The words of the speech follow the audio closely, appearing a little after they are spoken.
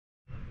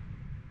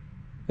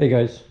Hey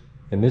guys,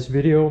 in this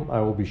video I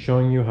will be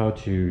showing you how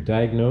to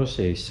diagnose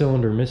a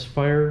cylinder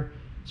misfire,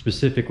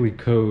 specifically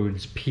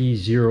codes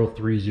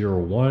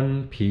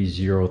P0301,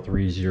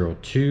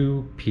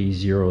 P0302,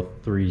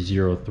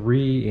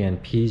 P0303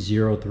 and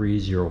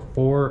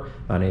P0304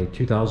 on a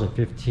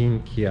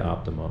 2015 Kia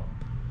Optima.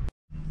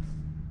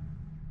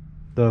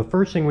 The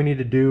first thing we need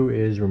to do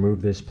is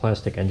remove this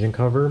plastic engine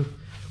cover.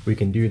 We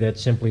can do that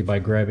simply by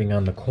grabbing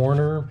on the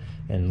corner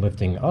and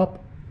lifting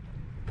up.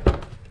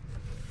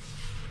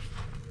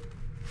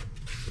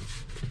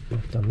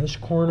 Lift on this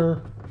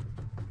corner,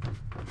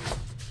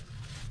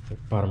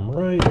 bottom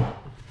right,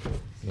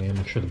 and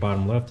make sure the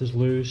bottom left is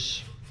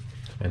loose,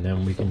 and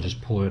then we can just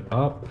pull it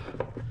up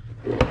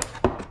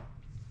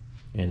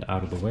and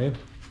out of the way.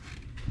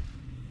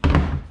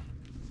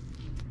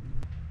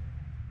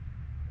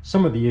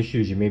 Some of the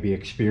issues you may be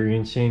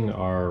experiencing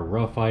are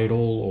rough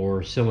idle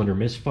or cylinder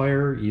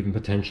misfire, even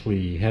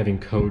potentially having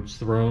codes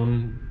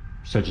thrown,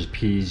 such as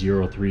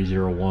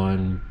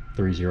P0301,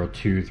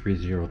 302,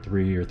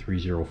 303, or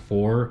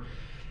 304.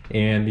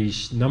 And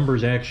these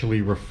numbers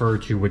actually refer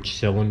to which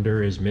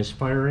cylinder is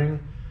misfiring.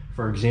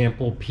 For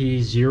example,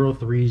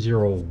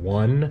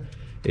 P0301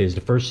 is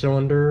the first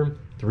cylinder,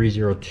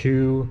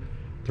 302,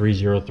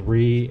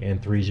 303,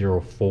 and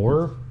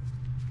 304.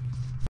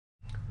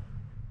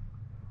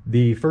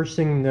 The first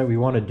thing that we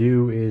want to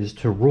do is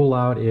to rule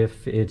out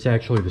if it's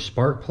actually the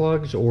spark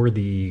plugs or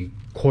the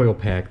coil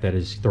pack that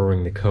is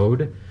throwing the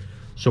code.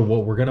 So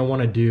what we're going to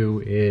want to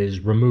do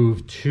is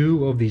remove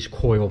two of these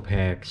coil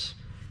packs,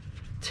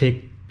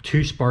 take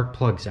two spark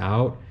plugs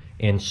out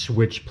and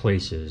switch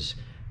places,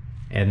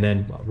 and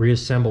then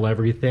reassemble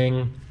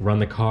everything, run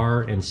the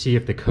car and see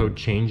if the code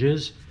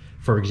changes.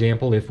 For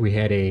example, if we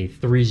had a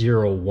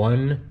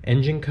 301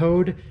 engine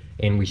code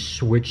and we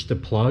switched the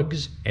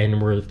plugs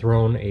and we're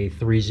thrown a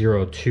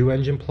 302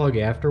 engine plug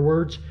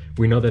afterwards,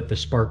 we know that the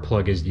spark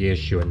plug is the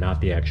issue and not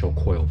the actual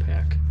coil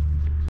pack.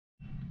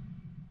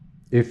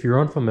 If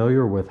you're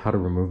unfamiliar with how to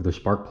remove the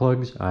spark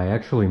plugs, I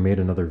actually made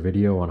another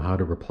video on how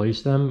to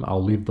replace them.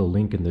 I'll leave the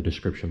link in the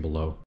description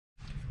below.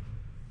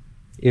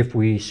 If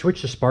we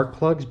switch the spark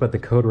plugs but the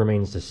code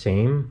remains the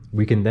same,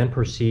 we can then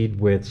proceed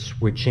with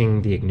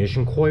switching the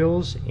ignition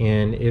coils,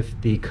 and if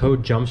the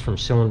code jumps from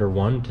cylinder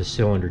 1 to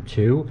cylinder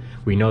 2,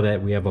 we know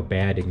that we have a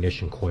bad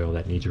ignition coil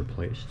that needs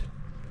replaced.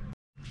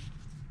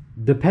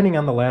 Depending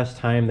on the last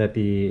time that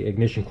the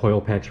ignition coil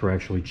packs were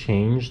actually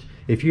changed,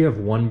 if you have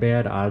one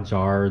bad, odds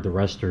are the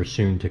rest are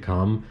soon to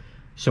come,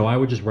 so I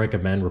would just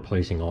recommend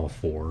replacing all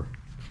four.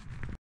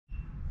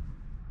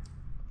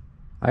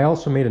 I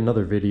also made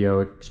another video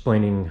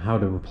explaining how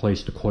to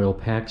replace the coil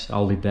packs.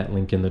 I'll leave that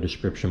link in the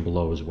description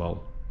below as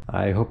well.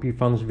 I hope you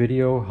found this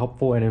video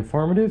helpful and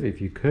informative.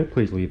 If you could,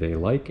 please leave a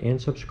like and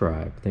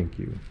subscribe. Thank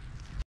you.